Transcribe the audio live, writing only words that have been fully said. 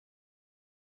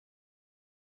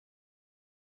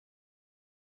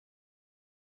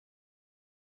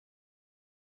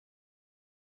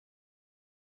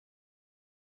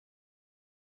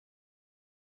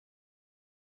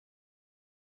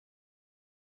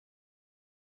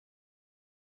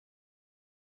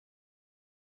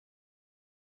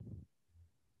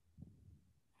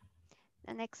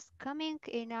next coming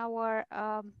in our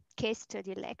case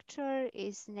study lecture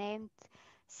is named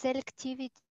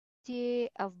Selectivity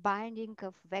of Binding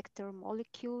of Vector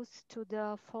Molecules to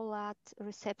the Folate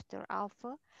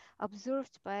Receptor-alpha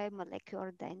observed by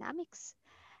Molecular Dynamics.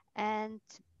 And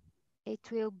it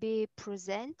will be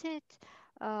presented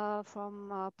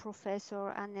from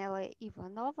Professor Anela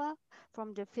Ivanova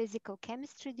from the Physical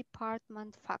Chemistry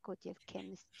Department, Faculty of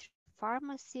Chemistry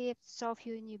Pharmacy at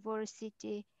Sofia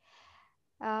University.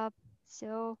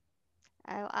 So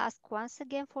I'll ask once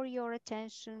again for your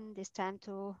attention, this time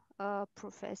to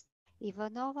Professor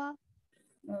Ivanova.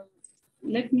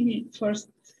 Let me first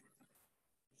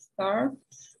start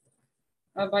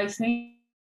by saying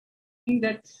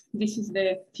that this is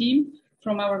the team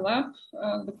from our lab,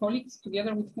 the colleagues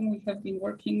together with whom we have been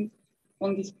working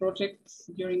on this project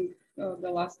during the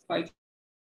last 5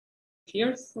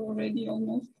 years already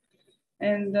almost.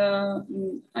 And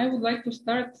I would like to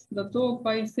start the talk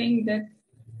by saying that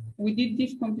we did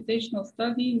this computational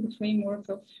study in the framework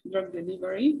of drug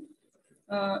delivery.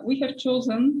 We have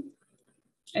chosen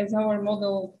as our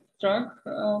model drug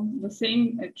the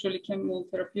same actually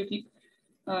chemotherapeutic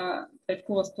that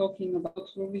Ko was talking about,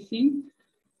 rubicin.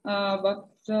 But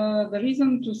the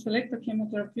reason to select a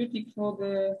chemotherapeutic for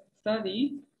the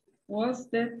study was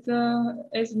that,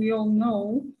 as we all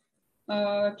know,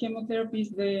 chemotherapy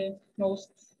is the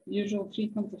most usual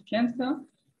treatment of cancer,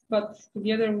 but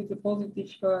together with the positive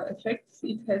effects,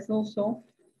 it has also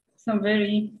some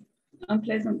very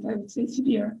unpleasant, I would say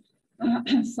severe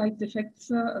side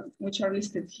effects, which are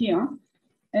listed here.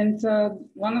 And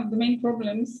one of the main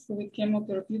problems with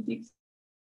chemotherapeutics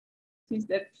is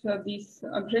that these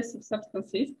aggressive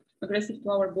substances, aggressive to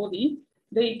our body,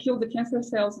 they kill the cancer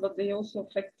cells, but they also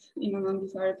affect in an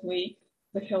undesired way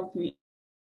the healthy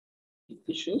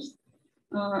tissues.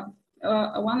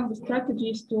 One of the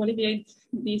strategies to alleviate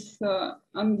these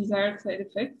undesired side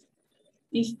effects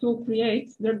is to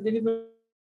create drug delivery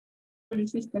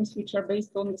systems which are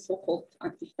based on the so-called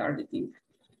active targeting.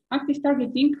 Active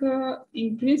targeting,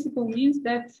 in principle, means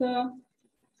that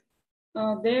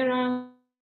there are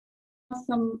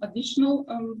some additional,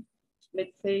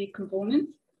 let's say,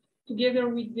 components together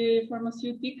with the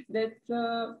pharmaceutic that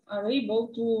are able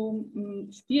to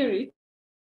steer it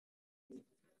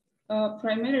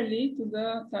primarily to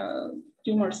the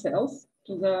tumor cells,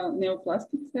 to the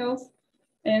neoplastic cells,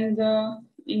 and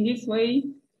in this way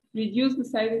reduce the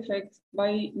side effects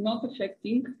by not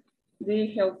affecting the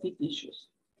healthy tissues.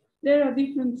 There are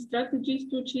different strategies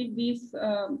to achieve this.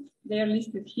 They are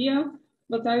listed here,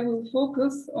 but I will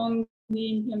focus on the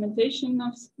implementation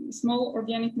of small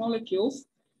organic molecules,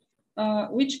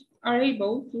 which are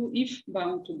able to, if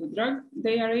bound to the drug,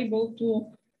 they are able to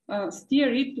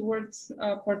steer it towards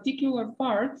a particular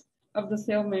part of the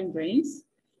cell membranes,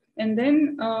 and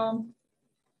then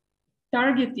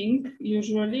targeting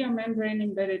usually a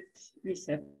membrane-embedded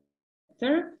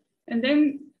receptor, and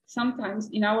then sometimes,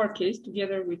 in our case,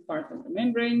 together with part of the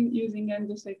membrane using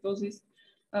endocytosis,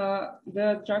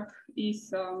 the drug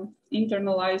is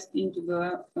internalized into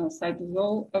the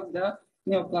cytosol of the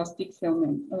neoplastic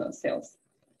cells.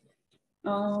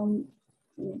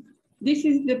 This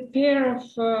is the pair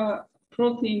of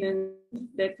protein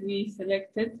that we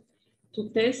selected to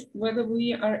test whether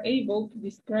we are able to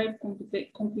describe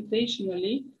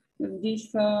computationally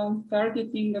this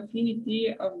targeting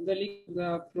affinity of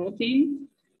the protein.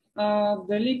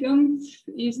 The ligand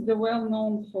is the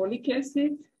well-known folic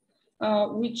acid,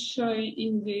 which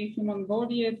in the human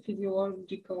body at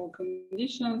physiological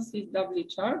conditions is doubly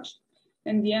charged,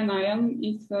 and the anion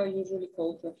is usually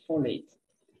called a folate.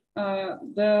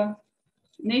 The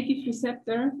native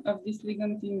receptor of this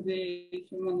ligand in the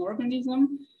human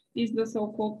organism is the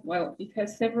so-called, well, it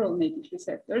has several native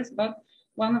receptors, but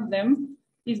one of them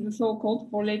is the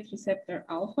so-called folate receptor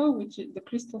alpha, which is the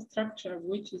crystal structure,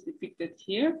 which is depicted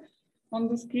here on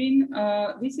the screen.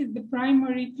 This is the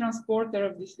primary transporter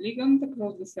of this ligand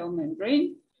across the cell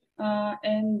membrane.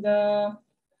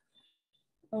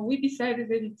 We decided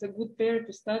that it's a good pair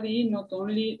to study, not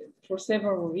only for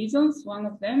several reasons. One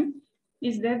of them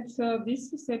is that this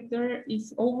receptor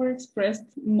is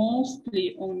overexpressed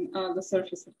mostly on the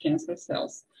surface of cancer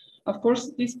cells. Of course,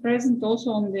 it is present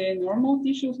also on the normal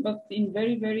tissues, but in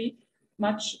very, very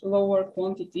much lower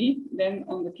quantity than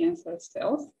on the cancer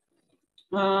cells.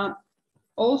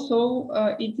 Also,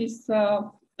 it is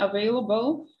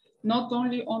available not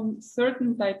only on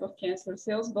certain type of cancer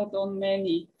cells, but on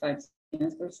many types of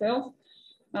cancer cells.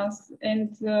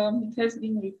 And it has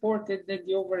been reported that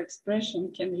the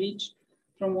overexpression can reach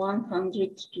from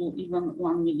 100 to even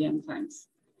 1 million times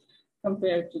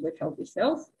compared to the healthy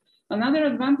cells. Another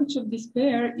advantage of this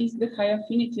pair is the high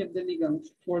affinity of the ligand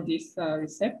for this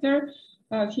receptor.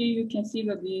 Here you can see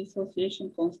that the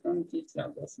association constant is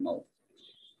rather small.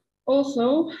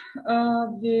 Also,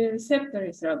 the receptor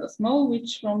is rather small,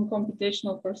 which from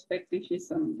computational perspective is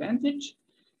an advantage.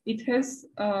 It has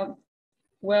a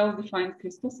well-defined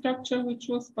crystal structure, which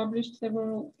was published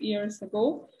several years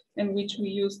ago, and which we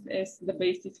used as the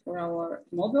basis for our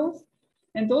models.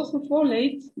 And also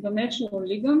folate, the natural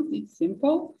ligand, it's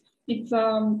simple. It's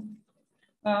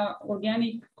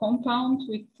organic compound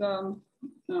with,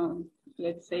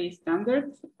 let's say,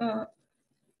 standard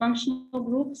functional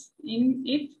groups in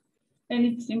it, and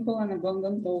it's simple and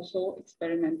abundant also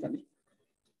experimentally.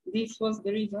 This was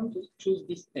the reason to choose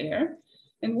this pair.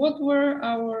 And what were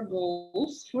our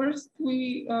goals? First,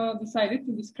 we decided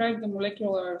to describe the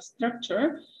molecular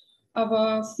structure of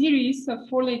a series of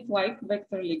folate-like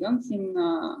vector ligands in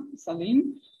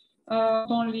saline.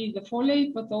 Not only the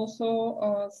folate, but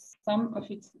also some of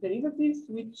its derivatives,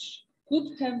 which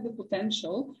could have the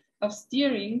potential of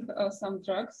steering some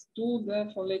drugs to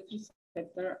the folate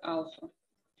receptor alpha.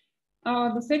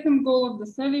 The second goal of the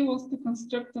study was to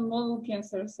construct a model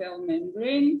cancer cell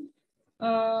membrane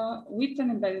with an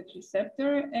embedded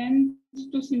receptor and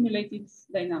to simulate its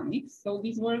dynamics. So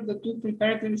these were the two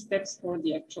preparatory steps for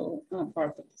the actual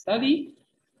part of the study.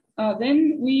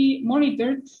 Then we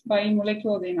monitored by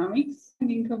molecular dynamics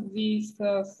think of this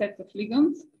set of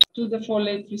ligands to the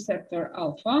folate receptor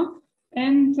alpha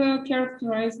and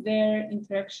characterized their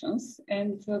interactions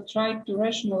and tried to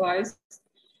rationalize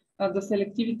the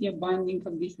selectivity of binding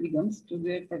of these ligands to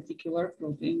the particular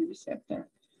protein receptor.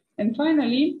 And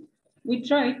finally, we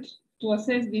tried to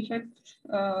assess the effect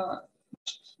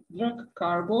drug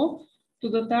cargo to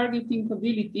the targeting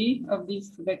ability of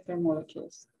these vector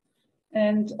molecules.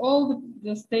 And all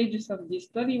the stages of this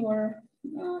study were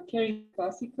carried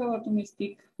classical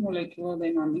atomistic molecular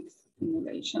dynamics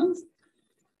simulations.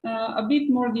 A bit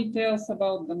more details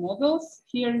about the models.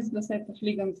 Here is the set of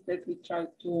ligands that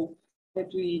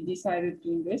we decided to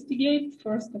investigate.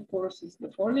 First, of course, is the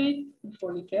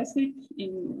folic acid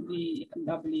in the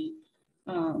doubly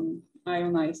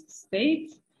ionized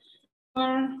state.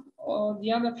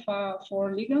 The other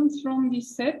four ligands from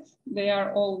this set, they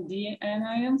are all D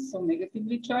anions, so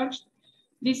negatively charged.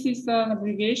 This is an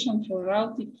abbreviation for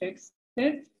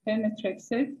raltetrexate,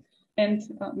 pemetrexate, and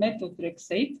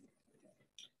methotrexate.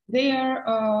 They are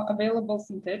available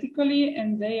synthetically,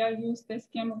 and they are used as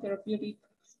chemotherapeutics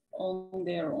on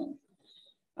their own.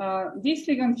 This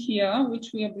ligand here,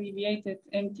 which we abbreviated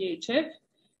MTHF,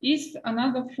 is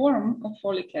another form of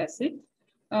folic acid,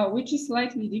 which is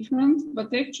slightly different,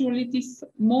 but actually it is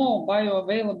more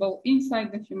bioavailable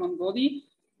inside the human body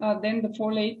than the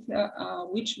folate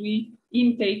which we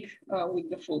intake with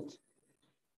the food.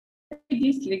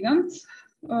 This ligand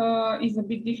is a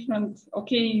bit different.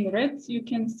 Okay, in red, you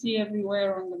can see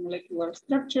everywhere on the molecular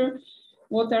structure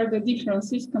what are the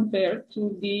differences compared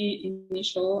to the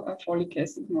initial folic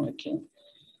acid molecule.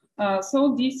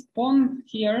 So this PON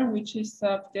here, which is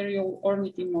a pteryl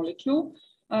ornithine molecule,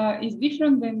 is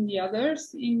different than the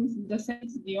others in the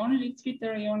sense the only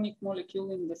tritarionic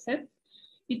molecule in the set.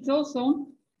 It's also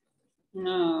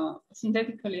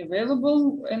synthetically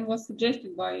available and was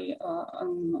suggested by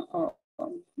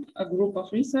a group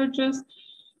of researchers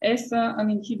as an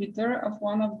inhibitor of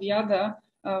one of the other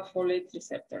folate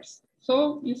receptors.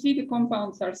 So you see the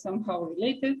compounds are somehow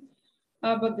related,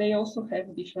 but they also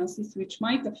have differences which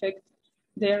might affect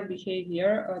their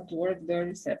behavior toward the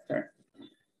receptor.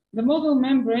 The model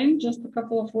membrane, just a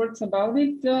couple of words about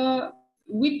it.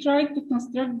 We tried to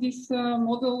construct this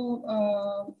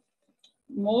model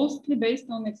mostly based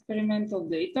on experimental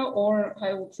data, or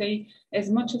I would say as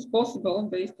much as possible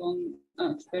based on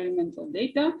experimental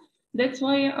data. That's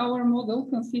why our model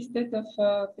consisted of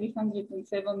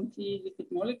 370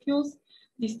 lipid molecules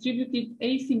distributed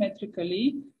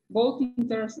asymmetrically, both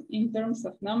in terms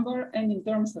of number and in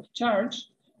terms of charge,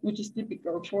 which is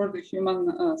typical for the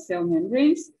human cell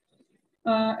membranes.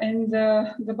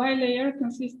 The bilayer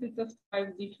consisted of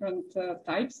 5 different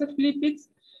types of lipids,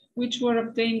 which were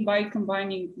obtained by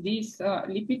combining these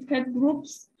lipid head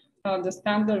groups, the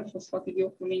standard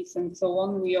phosphatidylcholines and so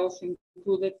on. We also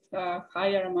included a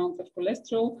higher amount of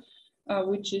cholesterol,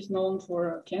 which is known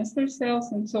for cancer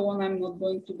cells and so on. I'm not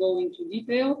going to go into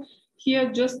detail.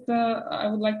 Here, just I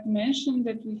would like to mention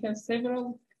that we have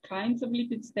several kinds of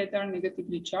lipids that are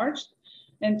negatively charged,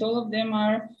 and all of them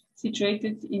are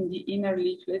situated in the inner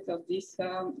leaflet of this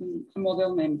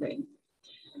model membrane.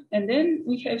 And then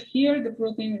we have here the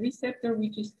protein receptor,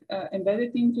 which is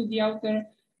embedded into the outer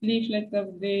leaflet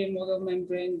of the model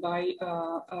membrane by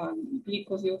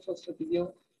glycosyl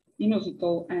phosphatidyl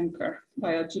inositol anchor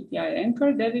by a GPI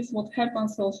anchor. That is what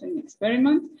happens also in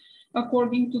experiment,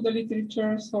 according to the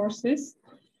literature sources.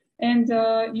 And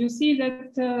you see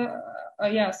that,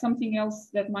 something else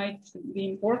that might be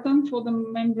important for the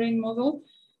membrane model,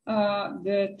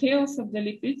 the tails of the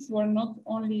lipids were not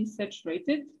only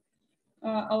saturated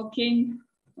alkane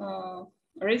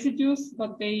residues,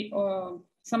 but they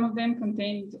some of them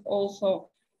contained also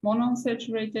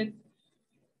monounsaturated.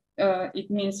 It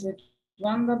means with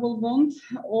one double bond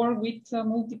or with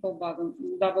multiple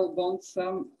double bonds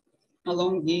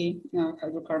along the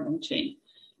hydrocarbon chain.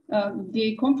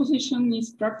 The composition is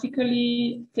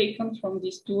practically taken from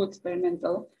these two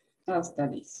experimental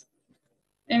studies.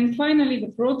 And finally, the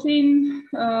protein,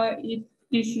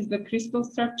 this is the crystal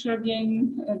structure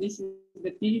again. This is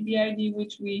the PDBID,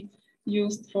 which we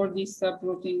used for this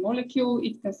protein molecule.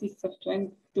 It consists of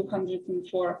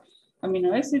 204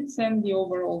 amino acids, and the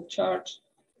overall charge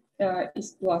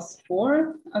is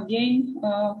 +4. Again,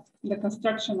 the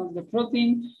construction of the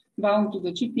protein bound to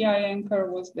the GPI anchor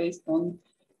was based on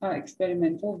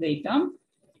experimental data.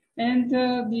 And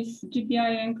this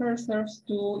GPI anchor serves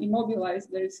to immobilize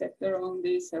the receptor on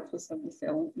the surface of the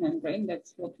cell membrane.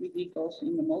 That's what we did also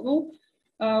in the model,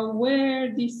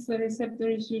 where this receptor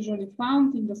is usually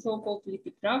found in the so-called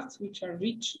lipid rafts, which are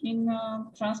rich in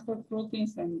transport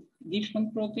proteins and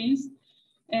different proteins.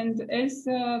 And as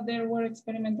there were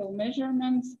experimental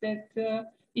measurements that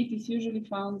it is usually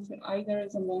found either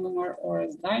as a monomer or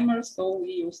as dimer, so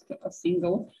we used a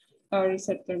single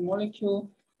receptor molecule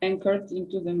anchored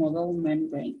into the model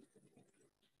membrane.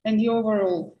 And the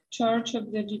overall charge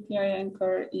of the GPI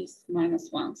anchor is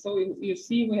 -1. So you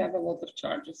see we have a lot of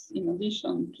charges. In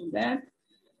addition to that,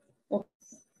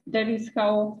 that is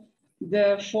how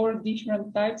the 4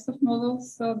 different types of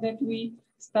models that we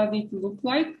studied look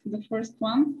like. The first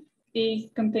one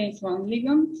contains 1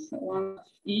 ligand, one of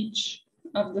each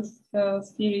of the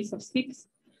series of 6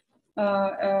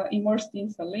 immersed in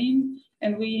saline,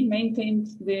 and we maintained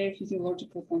the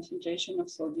physiological concentration of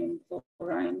sodium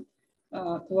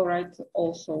chloride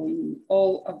also in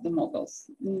all of the models.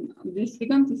 This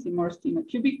ligand is immersed in a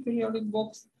cubic periodic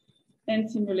box and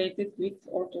simulated with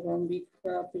orthorhombic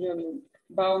periodic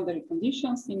boundary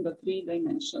conditions in the 3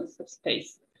 dimensions of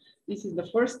space. This is the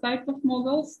first type of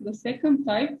models. The second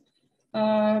type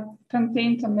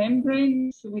contained a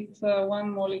membrane with 1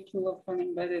 molecule of an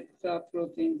embedded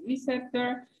protein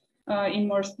receptor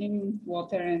immersed in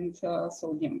water and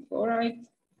sodium chloride.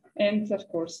 And of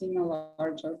course, in a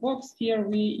larger box. Here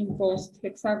we imposed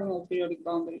hexagonal periodic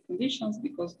boundary conditions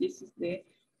because this is the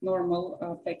normal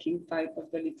packing type of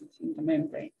the lipids in the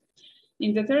membrane.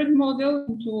 In the third model,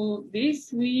 into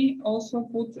this, we also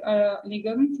put a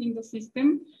ligand in the system,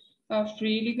 a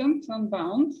free ligand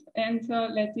unbound, and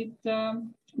let it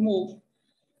move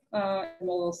the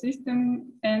model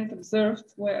system and observed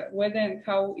whether and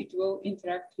how it will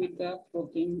interact with the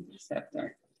protein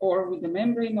receptor or with the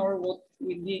membrane or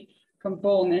with the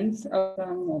components of the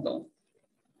model.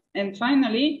 And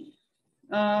finally,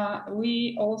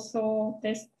 we also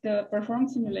performed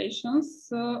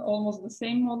simulations, almost the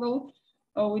same model,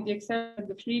 with the exception that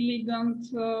the free ligand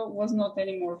was not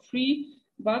anymore free,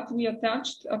 but we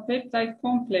attached a peptide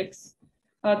complex,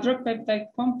 a drug peptide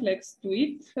complex to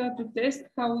it to test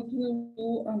how it will do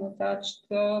an attached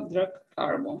drug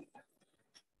carbon.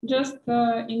 Just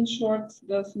in short,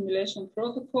 the simulation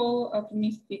protocol,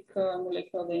 atomistic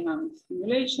molecular dynamic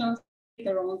simulations,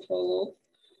 later on followed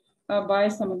by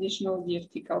some additional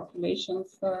DFT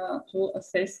calculations to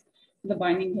assess the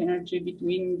binding energy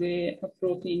between the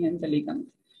protein and the ligand.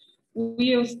 We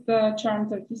used charm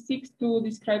 36 to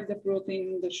describe the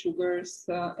protein, the sugars,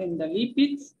 and the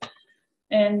lipids.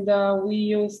 And we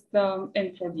used,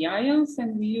 and for the ions,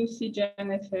 and we used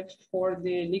CGNFF for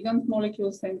the ligand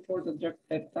molecules and for the drug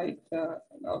peptide,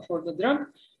 for the drug,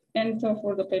 and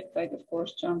for the peptide, of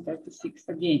course, charm 36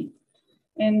 again.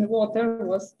 And water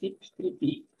was tip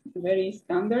 3P, very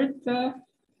standard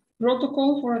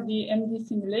protocol for the MD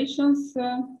simulations,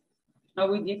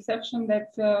 with the exception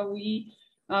that we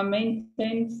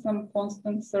maintained some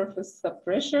constant surface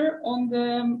pressure on the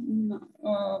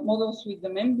models with the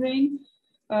membrane,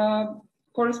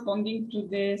 corresponding to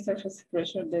the surface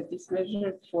pressure that is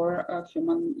measured for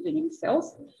human living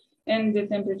cells. And the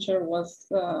temperature was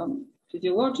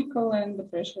physiological and the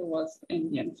pressure was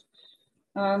ambient.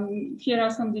 Here are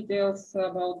some details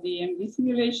about the MD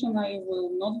simulation. I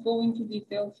will not go into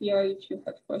detail here. If you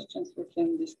have questions, we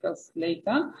can discuss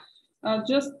later.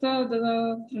 Just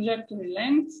the trajectory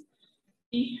lengths.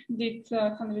 We did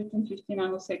 150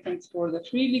 nanoseconds for the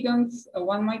free ligands,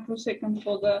 1 microsecond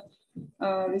for the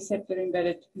receptor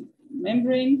embedded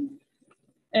membrane,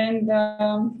 and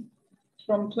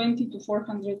from 20 to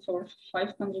 400 or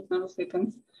 500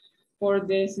 nanoseconds for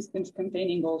the systems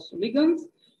containing also ligands.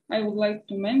 I would like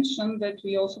to mention that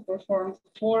we also performed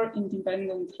 4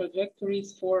 independent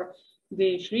trajectories for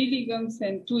the free ligands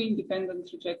and 2 independent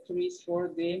trajectories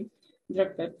for the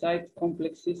drug peptide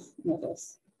complexes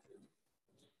models.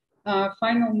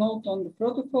 Final note on the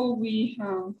protocol, we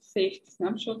saved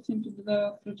snapshots into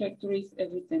the trajectories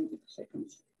every 10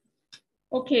 seconds.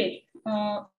 Okay,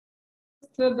 the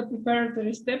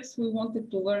preparatory steps, we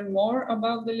wanted to learn more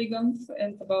about the ligands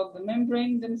and about the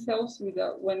membrane themselves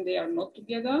when they are not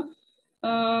together.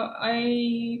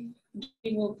 I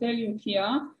will tell you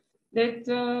here that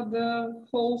the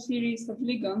whole series of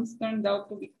ligands turned out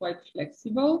to be quite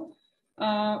flexible.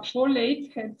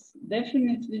 Folate had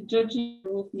definitely, judging the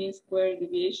root mean square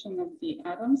deviation of the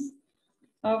atoms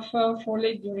of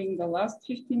folate during the last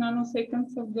 50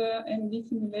 nanoseconds of the MD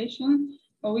simulation,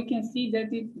 we can see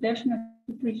that it definitely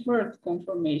preferred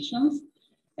conformations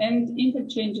and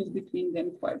interchanges between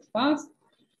them quite fast.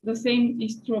 The same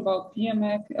is true about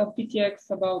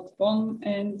PTX, about PON,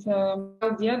 and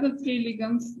the other 3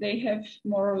 ligands, they have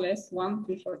more or less one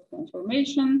preferred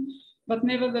conformation, but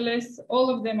nevertheless, all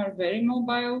of them are very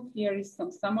mobile. Here is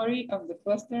some summary of the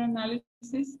cluster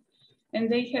analysis, and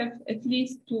they have at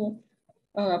least 2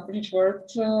 preferred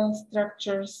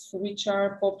structures which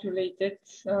are populated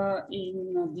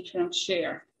in a different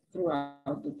share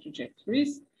throughout the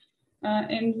trajectories.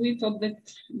 And we thought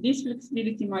that this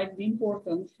flexibility might be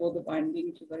important for the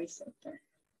binding to the receptor.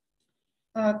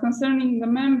 Concerning the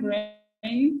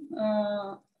membrane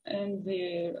and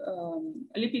the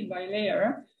lipid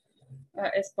bilayer,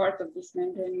 as part of this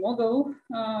membrane model,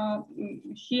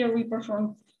 here we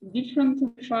performed different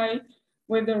to verify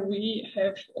whether we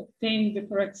have obtained the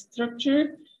correct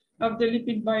structure of the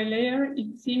lipid bilayer.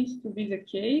 It seems to be the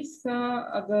case.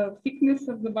 The thickness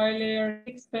of the bilayer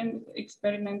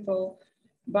experimental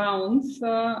bounds.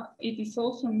 It is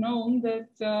also known that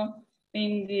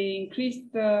in the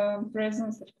increased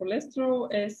presence of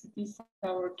cholesterol, as it is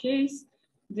our case,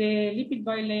 the lipid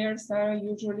bilayers are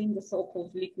usually in the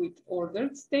so-called liquid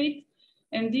ordered state,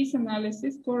 and this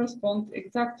analysis corresponds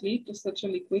exactly to such a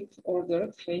liquid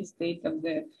ordered phase state of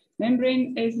the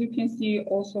membrane. As you can see,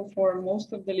 also for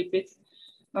most of the lipids,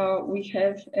 we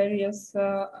have areas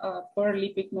per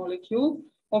lipid molecule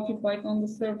occupied on the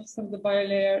surface of the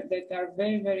bilayer that are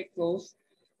very, very close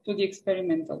to the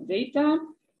experimental data.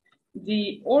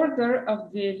 The order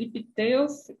of the lipid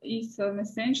tails is an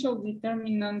essential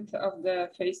determinant of the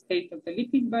phase state of the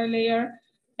lipid bilayer.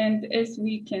 And as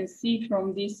we can see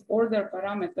from these order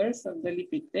parameters of the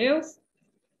lipid tails,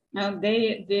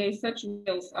 such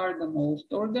tails are the most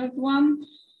ordered one.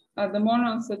 The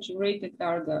monounsaturated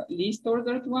are the least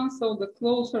ordered ones. So the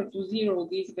closer to 0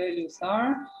 these values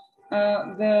are,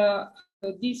 the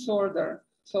disorder.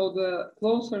 So the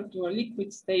closer to a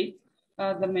liquid state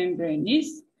the membrane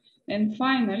is. And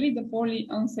finally, the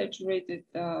polyunsaturated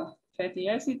fatty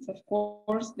acids, of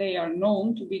course, they are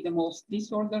known to be the most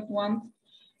disordered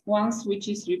ones which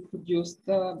is reproduced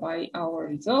by our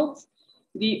results.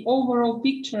 The overall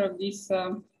picture of this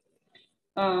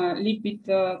lipid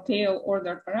tail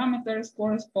order parameters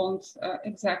corresponds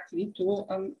exactly to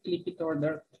a lipid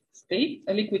ordered state,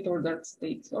 a liquid ordered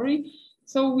state, sorry.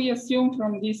 So we assume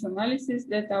from this analysis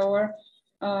that our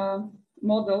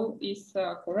model is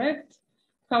correct.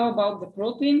 How about the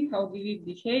protein? How did it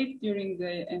behave during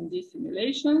the MD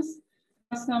simulations?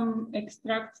 Some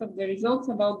extracts of the results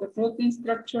about the protein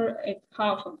structure at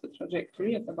half of the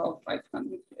trajectory, at about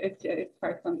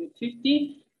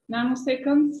 550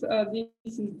 nanoseconds.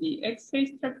 This is the X-ray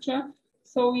structure.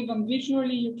 So even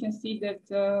visually, you can see that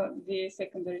the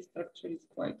secondary structure is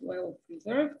quite well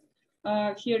preserved.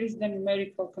 Here is the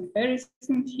numerical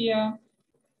comparison. Here,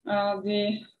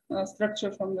 the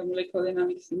structure from the molecular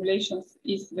dynamics simulations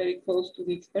is very close to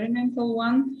the experimental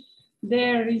one.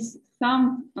 There is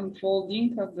some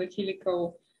unfolding of the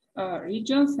helical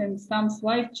regions and some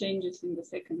slight changes in the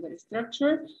secondary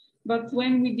structure. But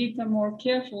when we did a more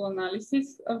careful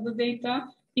analysis of the data,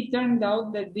 it turned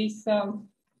out that this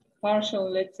partial,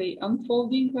 let's say,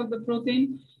 unfolding of the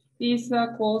protein is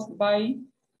caused by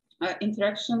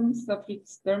interactions of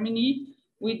its termini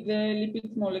with the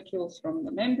lipid molecules from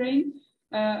the membrane.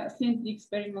 Since the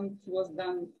experiment was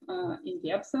done in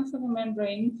the absence of a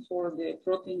membrane for the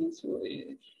protein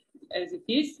as it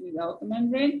is without a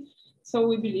membrane, so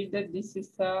we believe that this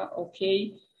is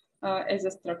okay as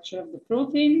a structure of the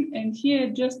protein. And here,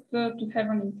 just to have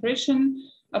an impression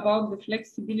about the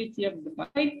flexibility of the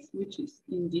bite, which is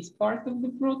in this part of the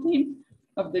protein,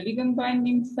 of the ligand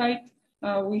binding site,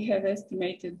 we have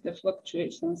estimated the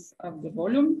fluctuations of the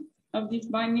volume of this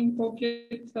binding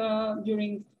pocket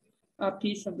during a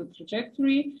piece of the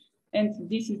trajectory. And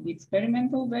this is the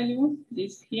experimental value,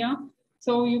 this here.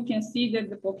 So you can see that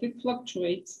the pocket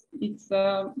fluctuates. It's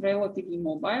relatively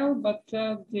mobile, but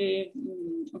the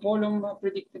volume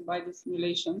predicted by the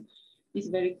simulation is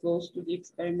very close to the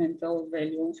experimental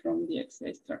value from the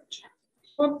X-ray structure.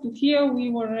 Up to here, we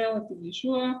were relatively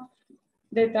sure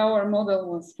that our model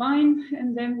was fine,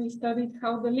 and then we studied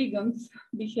how the ligands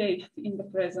behaved in the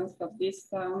presence of this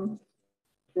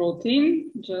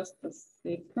protein. Just a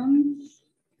second.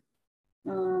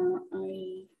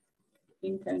 I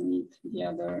think I need the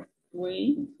other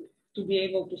way to be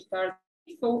able to start.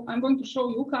 So I'm going to show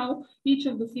you how each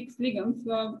of the 6 ligands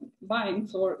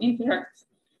binds or interacts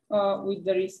with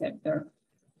the receptor.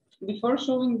 Before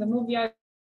showing the movie, I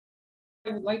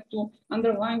would like to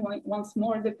underline once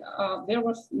more that there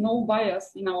was no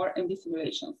bias in our MD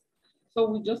simulations. So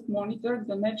we just monitored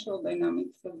the natural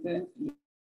dynamics of the.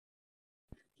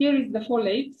 Here is the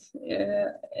folate,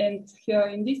 and here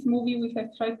in this movie we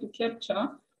have tried to capture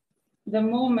the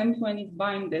moment when it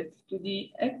binded to the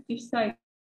active site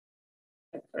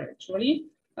actually.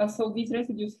 So these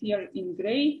residues here in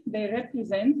gray, they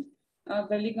represent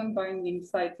the ligand binding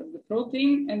site of the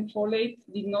protein, and folate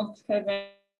did not have any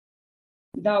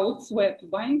doubts where to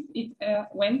bind. It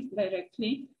went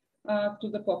directly to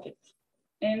the pocket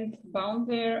and bound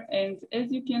there. And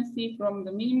as you can see from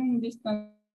the minimum distance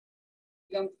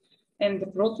and the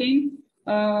protein,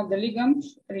 the ligand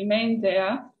remained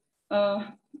there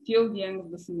till the end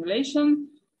of the simulation.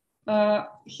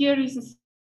 Here is a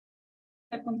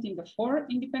happened in the 4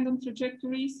 independent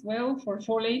trajectories. Well, for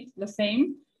folate, the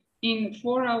same. In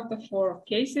 4 out of 4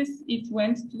 cases, it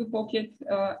went to the pocket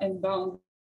and bound.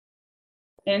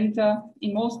 And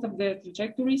in most of the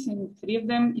trajectories, in 3 of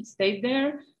them, it stayed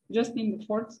there. Just in the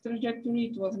 4th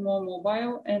trajectory, it was more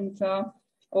mobile and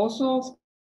also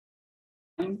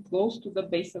close to the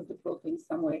base of the protein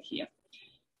somewhere here.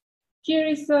 Here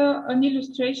is an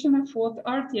illustration of what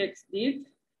RTX did.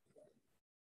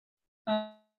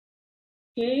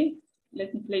 Okay,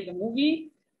 let me play the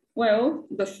movie. Well,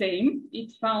 the same.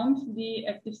 It found the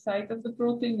active site of the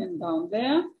protein and bound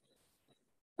there.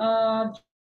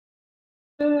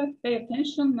 Pay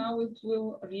attention, now it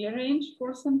will rearrange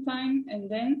for some time and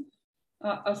then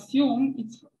assume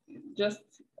it's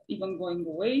just even going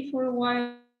away for a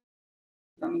while,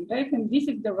 coming back, and this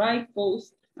is the right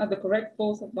pose, the correct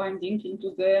pose of binding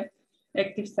into the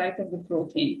active site of the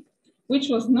protein, which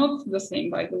was not the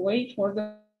same, by the way, for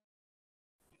the.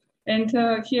 And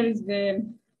here is the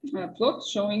plot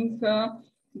showing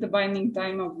the binding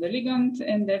time of the ligand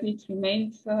and that it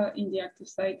remained in the active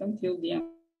site until the end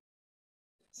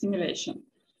simulation.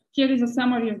 Here is a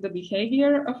summary of the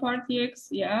behavior of RTX.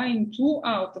 Yeah, in 2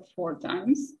 out of 4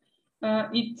 times,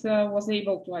 it was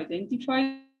able to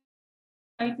identify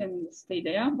and stay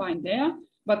there, bind there.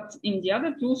 But in the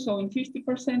other 2, so in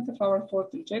 50% of our 4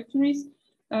 trajectories,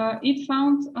 it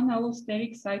found an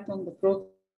allosteric site on the protein.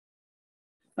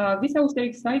 This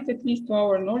allosteric site, at least to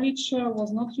our knowledge,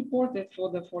 was not reported for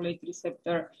the folate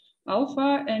receptor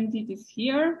alpha, and it is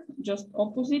here, just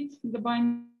opposite the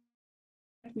binding,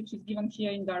 which is given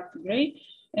here in dark gray,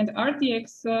 and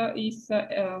RTX is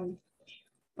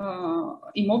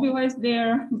immobilized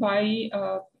there by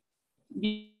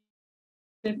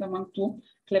among 2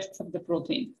 clefts of the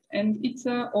protein. And it's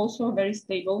also a very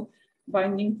stable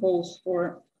binding pose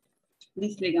for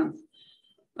this ligand.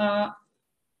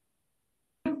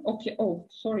 Okay, oh,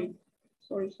 sorry.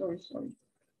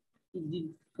 It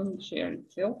didn't share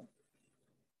itself.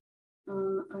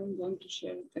 I'm going to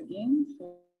share it again.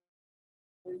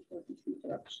 Sorry for this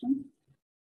interruption.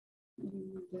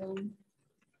 And,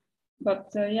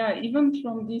 but yeah, even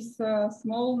from this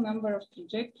small number of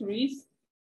trajectories,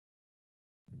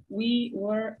 we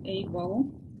were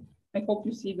able, I hope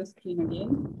you see the screen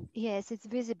again. Yes, it's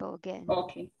visible again.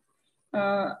 Okay.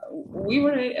 We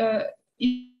were a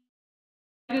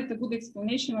good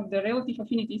explanation of the relative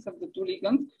affinities of the 2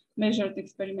 ligands measured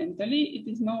experimentally. It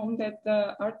is known that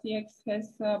RTX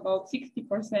has about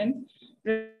 60%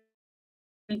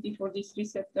 affinity for this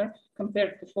receptor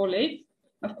compared to folate.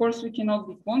 Of course, we cannot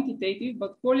be quantitative,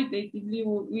 but qualitatively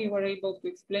we were able to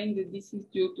explain that this is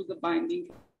due to the binding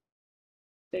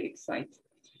site.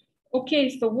 Okay,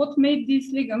 so what made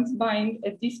these ligands bind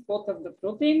at this spot of the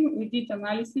protein? We did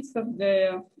analysis of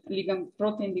the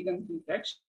protein-ligand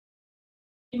interaction,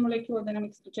 molecular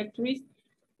dynamics trajectories,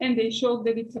 and they showed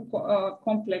that it's a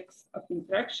complex of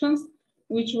interactions,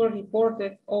 which were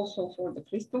reported also for the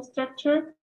crystal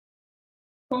structure.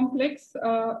 Complex,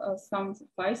 some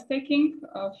pi stacking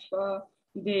of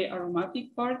the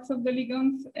aromatic parts of the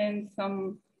ligands and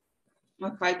some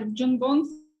hydrogen bonds.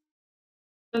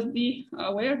 Just be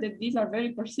aware that these are very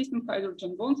persistent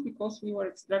hydrogen bonds because we were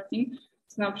extracting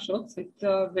snapshots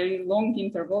at very long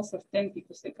intervals of 10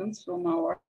 picoseconds from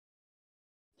our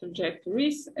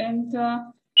trajectories. And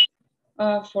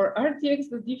for RTX,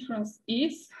 the difference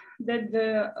is that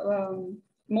the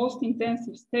most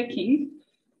intensive stacking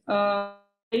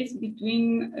is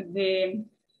between the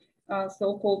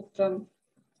so-called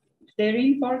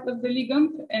pterine part of the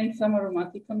ligand and some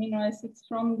aromatic amino acids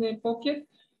from the pocket,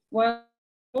 while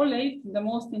folate, the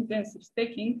most intensive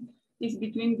stacking, is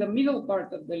between the middle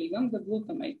part of the ligand, the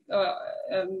glutamate,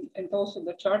 and also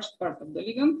the charged part of the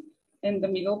ligand, and the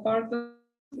middle part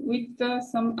with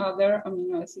some other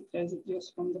amino acid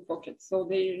residues from the pocket. So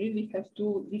they really have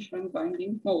two different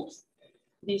binding modes,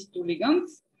 these two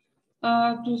ligands.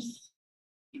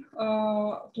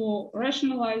 To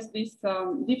rationalize this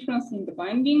difference in the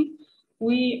binding,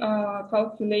 we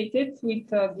calculated with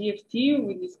DFT,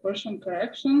 with dispersion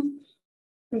corrections,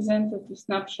 presented the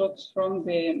snapshots from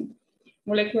the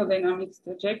molecular dynamics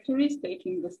trajectories,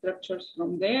 taking the structures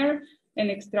from there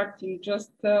and extracting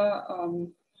just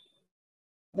the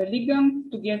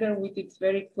ligand together with its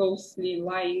very closely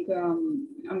lying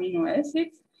amino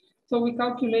acids. So we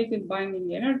calculated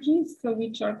binding energies,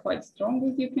 which are quite strong,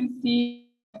 as you can see.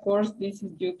 Of course, this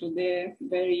is due to the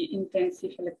very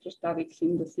intensive electrostatics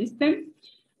in the system.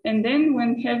 And then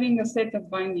when having a set of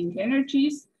binding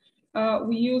energies,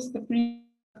 we use the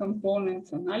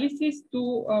components analysis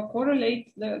to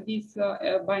correlate these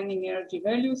binding energy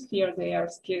values. Here they are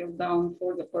scaled down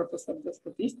for the purpose of the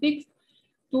statistics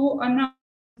to another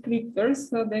descriptors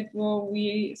that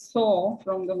we saw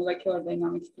from the molecular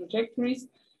dynamics trajectories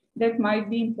that might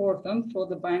be important for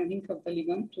the binding of the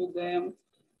ligand to the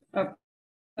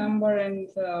number and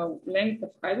length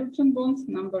of hydrogen bonds,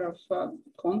 number of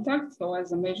contacts, so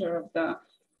as a measure of the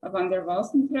van der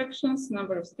Waals interactions,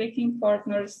 number of stacking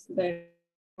partners, the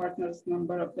partners,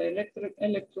 number of the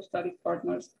electrostatic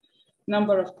partners,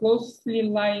 number of closely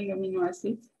lying amino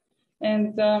acids.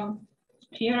 And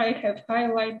here I have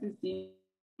highlighted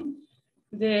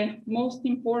the most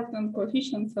important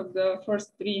coefficients of the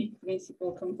first three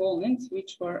principal components,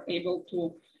 which were able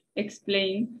to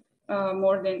explain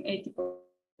more than 80%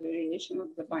 variation of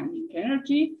the binding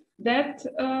energy, that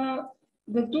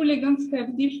the two ligands have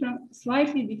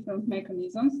slightly different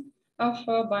mechanisms of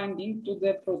binding to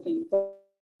the protein.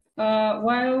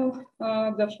 While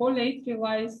the folate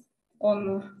relies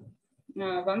on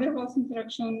van der Waals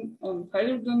interaction, on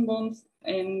hydrogen bonds,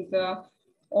 and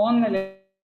on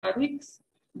electrostatics,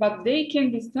 but they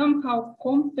can be somehow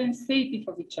compensative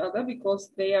of each other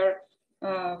because they are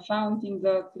found in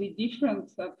the three different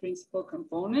principal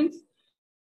components.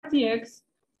 RTX,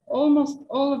 almost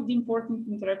all of the important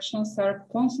interactions are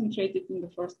concentrated in the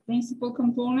first principal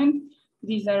component.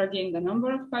 These are again the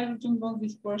number of hydrogen bond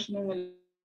dispersion and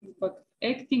but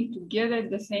acting together at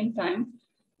the same time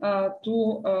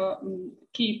to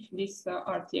keep this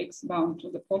RTX bound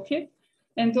to the pocket.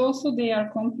 And also they are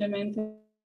complemented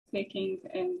taking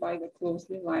and by the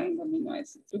closely lying amino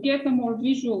acids. To get a more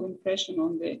visual impression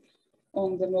on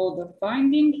the mode of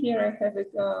binding, here I have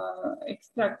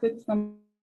extracted some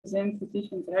sensitive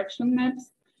interaction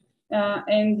maps.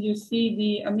 And you see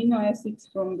the amino acids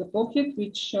from the pocket,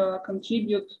 which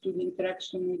contribute to the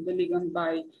interaction with the ligand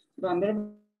by van der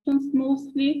Waals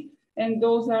mostly. And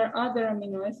those are other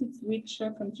amino acids which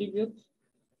contribute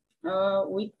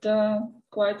with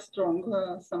quite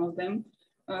strong, some of them,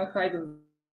 hydrogen.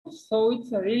 So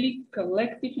it's a really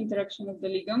collective interaction of the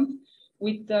ligand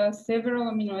with several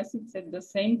amino acids at the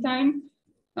same time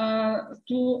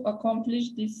to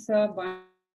accomplish this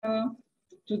binding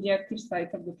to the active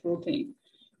site of the protein.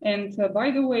 And by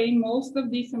the way, most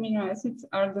of these amino acids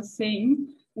are the same,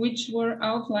 which were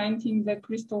outlined in the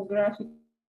crystallographic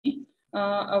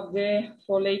of the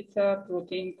folate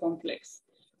protein complex.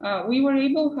 We were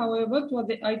able, however, to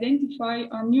identify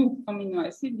a new amino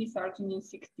acid, this arginine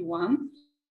 61.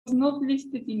 It was not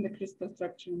listed in the crystal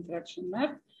structure interaction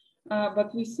map,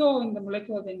 but we saw in the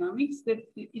molecular dynamics that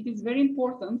it is very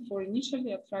important for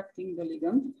initially attracting the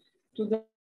ligand to the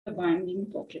binding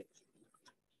pocket.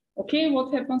 Okay,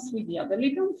 what happens with the other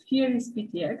ligands? Here is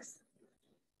PTX.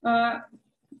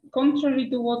 Contrary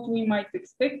to what we might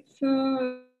expect,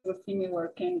 a similar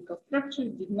chemical structure,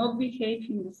 it did not behave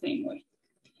in the same way.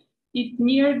 It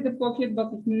neared the pocket,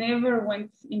 but it never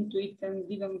went into it and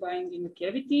didn't bind in the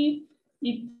cavity.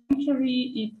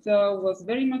 Contrary, it was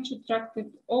very much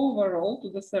attracted overall to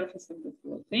the surface of the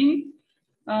protein.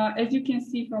 As you can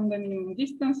see from the minimum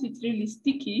distance, it's really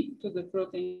sticky to the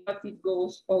protein, but it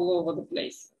goes all over the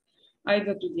place.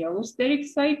 either to the allosteric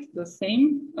site, the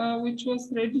same which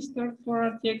was registered for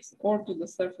RTX, or to the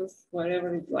surface,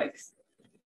 wherever it likes,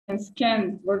 and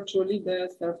scan virtually the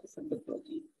surface of the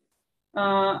protein.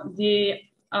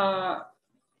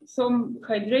 Some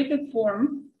hydrated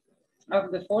form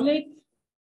of the folate,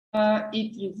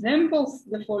 it resembles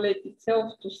the folate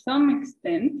itself to some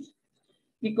extent,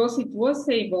 because it was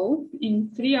able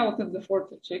in 3 out of the 4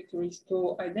 trajectories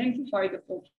to identify the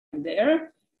pocket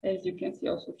there, as you can see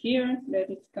also here, that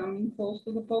it's coming close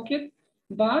to the pocket.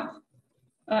 But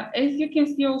as you can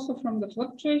see also from the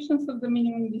fluctuations of the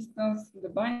minimum distance, the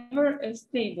binder is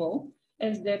stable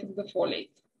as that of the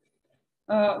folate.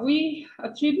 We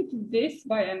attributed this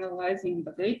by analyzing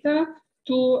the data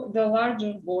to the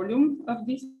larger volume of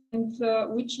this,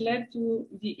 which led to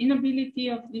the inability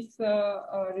of this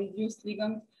reduced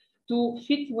ligand to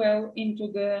fit well into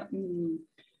the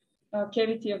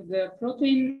cavity of the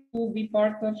protein, to be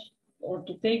part of or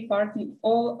to take part in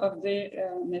all of the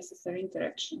necessary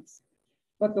interactions.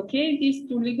 But okay, these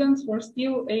 2 ligands were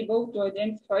still able to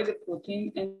identify the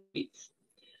protein and fit.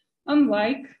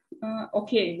 Unlike,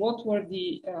 okay, what were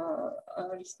the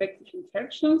respective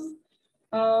interactions?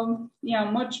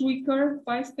 Much weaker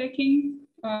by stacking.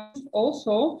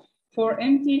 Also, for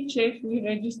MTHF, we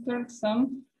registered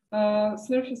some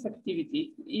surface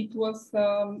activity. It was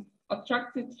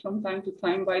attracted from time to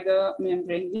time by the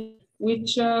membrane,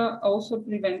 which also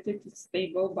prevented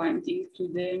stable binding to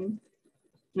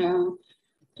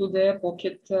the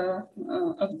pocket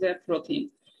of the protein.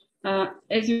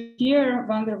 As you hear,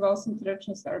 van der Waals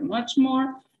interactions are much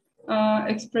more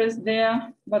expressed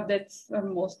there, but that's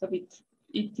most of it.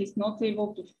 It is not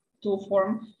able to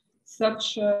form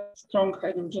such strong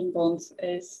hydrogen bonds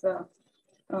as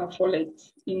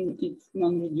folate in its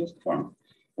non-reduced form.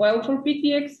 While for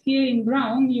PTX here in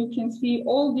brown, you can see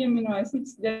all the amino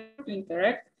acids that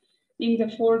interact in the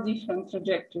 4 different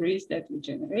trajectories that we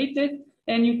generated.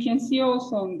 And you can see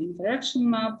also on the interaction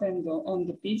map and on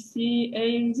the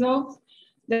PCA results,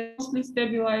 they're mostly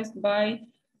stabilized by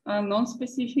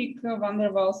non-specific van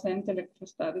der Waals and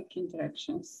electrostatic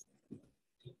interactions.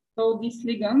 So this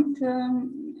ligand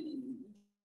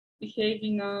behave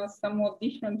in a somewhat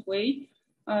different way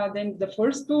than the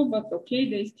first 2, but okay,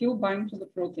 they still bind to the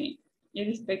protein,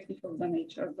 irrespective of the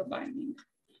nature of the binding.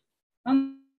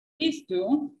 And these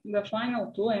 2, the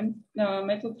final 2,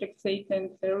 methotrexate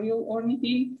and ferryl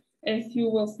ornithine, as you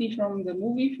will see from the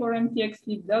movie for MTX,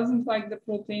 it doesn't like the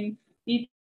protein. It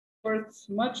works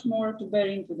much more to bear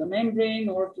into the membrane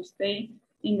or to stay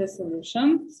in the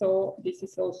solution. So this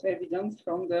is also evident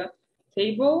from the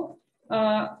table.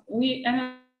 We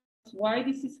analyzed why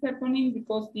this is happening,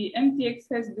 because the MTX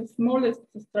has the smallest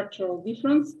structural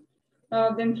difference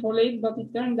than folate, but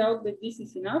it turned out that this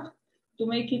is enough to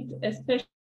make it especially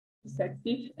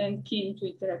active and keen to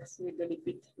interact with the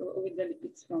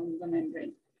lipids from the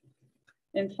membrane.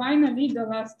 And finally, the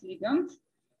last ligand,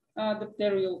 the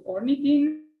pteryl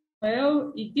ornithine.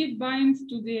 Well, it did bind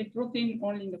to the protein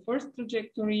only in the first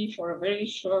trajectory for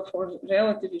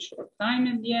relatively short time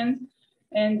at the end,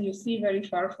 and you see very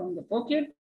far from the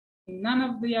pocket. In none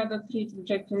of the other 3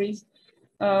 trajectories,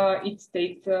 it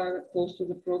stayed close to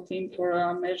the protein for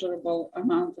a measurable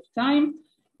amount of time.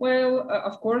 Well,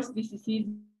 of course, this is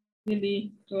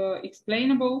easily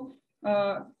explainable.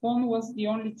 PON was the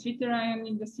only twitter ion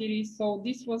in the series, so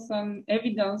this was an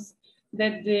evidence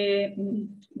that the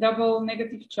double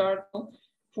negative charge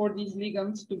for these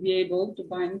ligands to be able to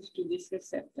bind to this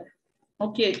receptor.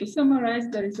 Okay, to summarize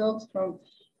the results from,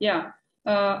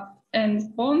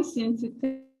 and PON, since it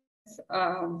has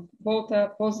both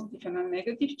a positive and a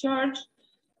negative charge,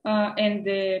 and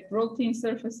the protein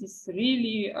surface is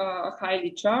really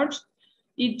highly charged,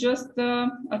 it just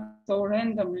so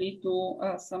randomly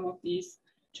to some of these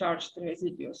charged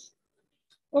residues.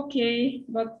 Okay,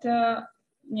 but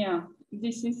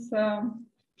this is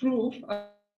proof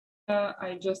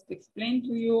I just explained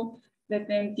to you that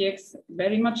MTX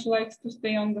very much likes to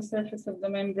stay on the surface of the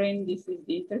membrane. This is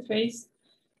the interface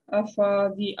of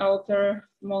the outer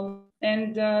molecule,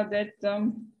 and that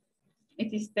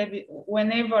it is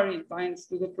whenever it binds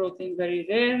to the protein, very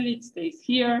rarely it stays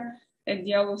here at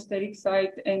the allosteric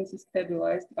site and is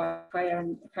stabilized by a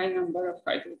high number of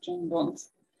hydrogen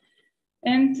bonds.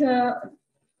 And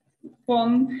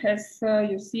PON has,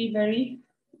 you see, very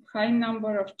high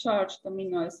number of charged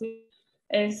amino acids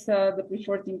as the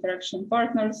preferred interaction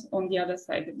partners on the other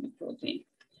side of the protein.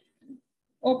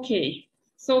 Okay,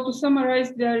 so to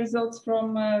summarize the results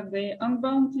from the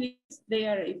unbound lists, they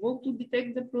are able to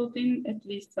detect the protein, at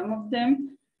least some of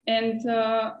them. And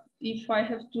if I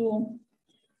have to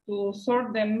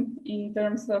sort them in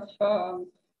terms of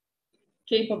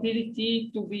capability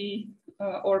to be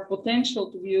or potential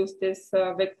to be used as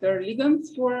vector ligands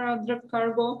for drug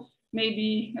cargo.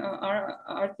 Maybe our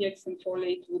RTX and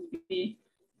folate would be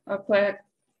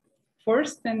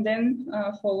first, and then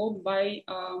followed by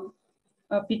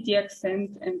PTX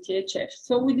and THF.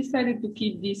 So we decided to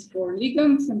keep these 4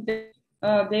 ligands and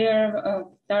their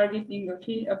targeting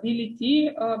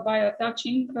ability by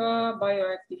attaching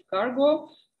bioactive cargo.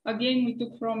 Again, we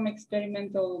took from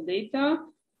experimental data,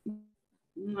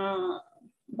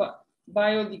 but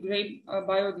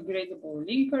biodegradable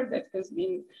linker that has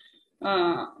been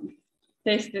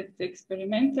tested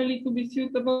experimentally to be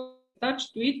suitable.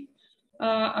 Attached to it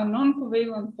a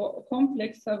non-covalent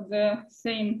complex of the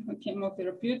same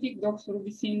chemotherapeutic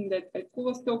doxorubicin that Petko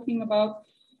was talking about,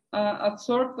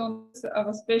 absorbed on of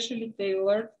a specially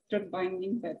tailored drug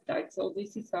binding peptide. So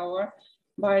this is our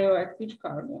bioactive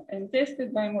cargo, and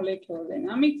tested by molecular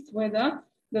dynamics whether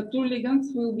the 2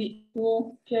 ligands will be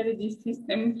able to carry this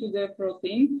system to the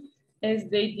protein as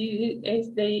they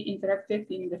interacted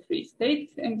in the free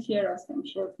state. And here are some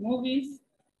short movies.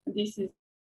 This is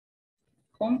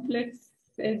complex.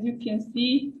 As you can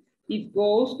see, it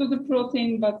goes to the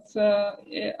protein, but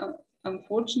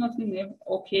unfortunately,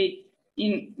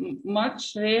 in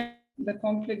much rare, the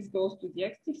complex goes to the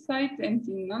active site, and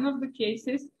in none of the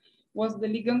cases was the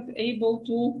ligand able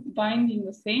to bind in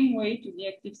the same way to the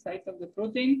active site of the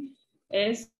protein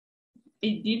as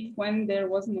it did when there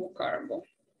was no cargo.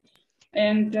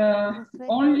 And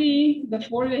only the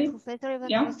folate. Professor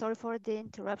Ivanova, sorry for the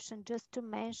interruption. Just to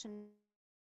mention,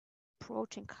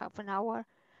 approaching half an hour.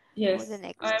 Yes, for the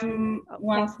next. I'm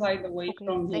one slide away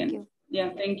from the end. You. Yeah,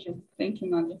 thank you. Thank you,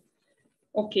 Nadia.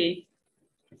 Okay,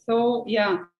 so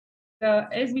yeah,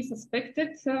 as we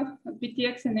suspected,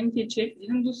 PTX and MTHF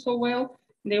didn't do so well.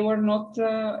 They were not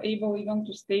able even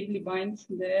to stably bind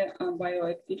the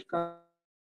bioactive cargo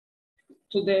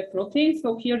to the protein.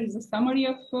 So here is a summary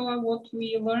of what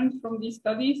we learned from these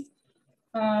studies.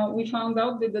 We found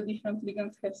out that the different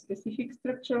ligands have specific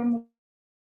structural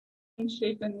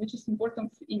shape, and which is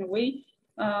important in a way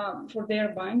for their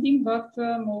binding, but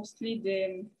mostly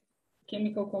the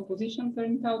chemical composition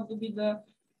turned out to be the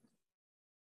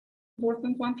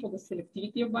important one for the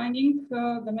selectivity of binding.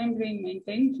 The membrane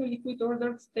maintains a liquid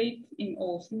ordered state in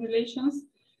all simulations.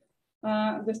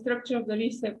 The structure of the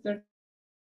receptor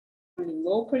only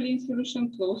locally in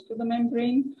solution close to the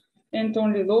membrane, and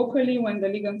only locally when the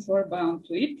ligands were bound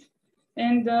to it.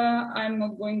 And I'm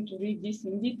not going to read this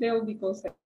in detail because I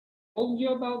told you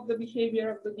about the behavior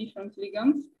of the different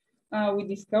ligands. We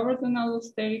discovered an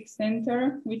allosteric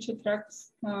center which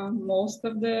attracts most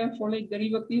of the folate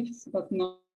derivatives, but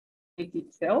not it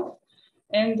itself.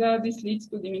 And this leads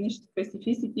to diminished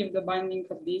specificity of the binding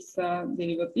of these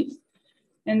derivatives.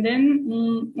 And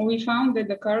then we found that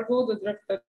the cargo, the drug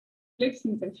complex,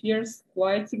 interferes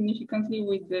quite significantly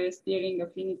with the steering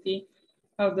affinity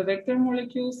of the vector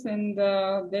molecules. And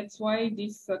that's why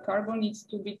this cargo needs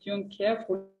to be tuned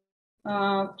carefully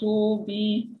to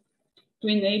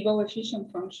enable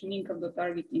efficient functioning of the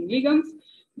targeting ligands.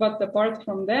 But apart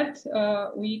from that,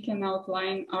 we can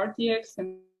outline RTX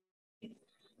and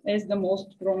as the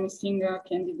most promising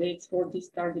candidates for this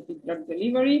targeted drug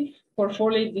delivery. For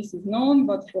folate, this is known,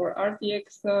 but for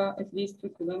RTX, at least we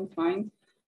couldn't find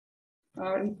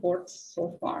reports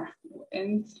so far.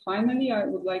 And finally, I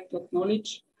would like to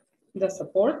acknowledge the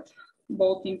support,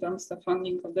 both in terms of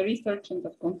funding of the research and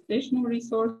of computational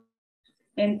resource.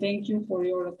 And thank you for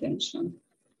your attention.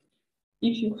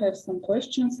 If you have some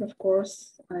questions, of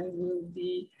course, I will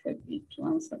be happy to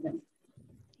answer them.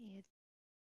 Yes.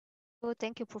 Well,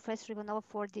 thank you, Professor Ivanova,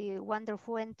 for the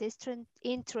wonderful and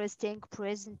interesting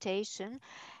presentation.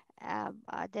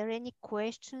 Are there any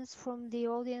questions from the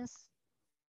audience?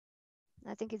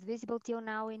 I think it's visible till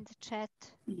now in the chat.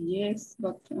 Yes,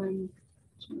 but I'm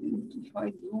trying to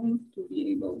find room to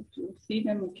be able to see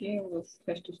them. Okay, I will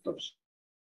have to stop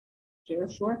share,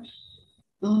 sure.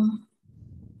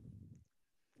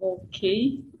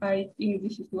 Okay, I think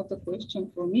this is not a question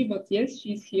for me, but yes,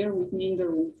 she's here with me in the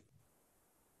room.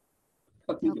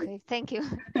 Okay, thank you.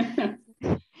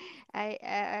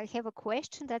 I have a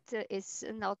question that is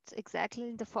not exactly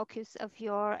in the focus of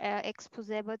your expose,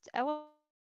 but I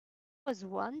was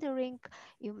wondering,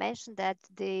 you mentioned that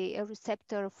the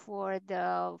receptor for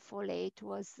the folate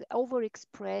was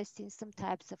overexpressed in some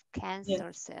types of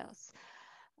cancer cells.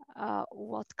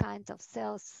 What kinds of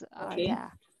cells are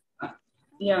there?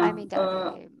 Yeah. I mean,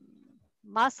 are they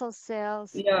muscle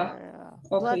cells or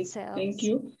blood cells? Thank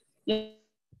you.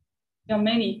 Yeah,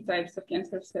 many types of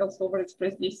cancer cells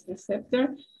overexpress this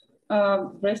receptor.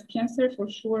 Breast cancer for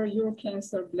sure,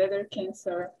 urocancer, bladder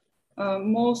cancer.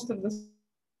 Most of the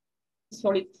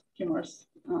solid tumors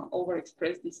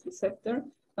overexpress this receptor.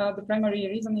 The primary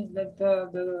reason is that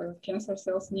the cancer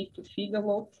cells need to feed a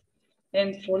lot,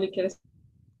 and folic acid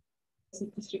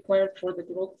is required for the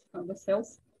growth of the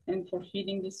cells and for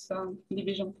feeding this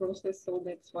division process. So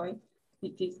that's why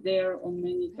it is there on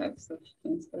many types of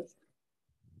cancers.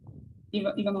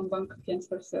 Even on lung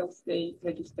cancer cells, they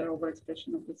register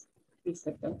overexpression of this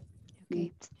receptor.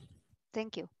 Okay.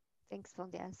 Thank you. Thanks for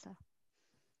the answer.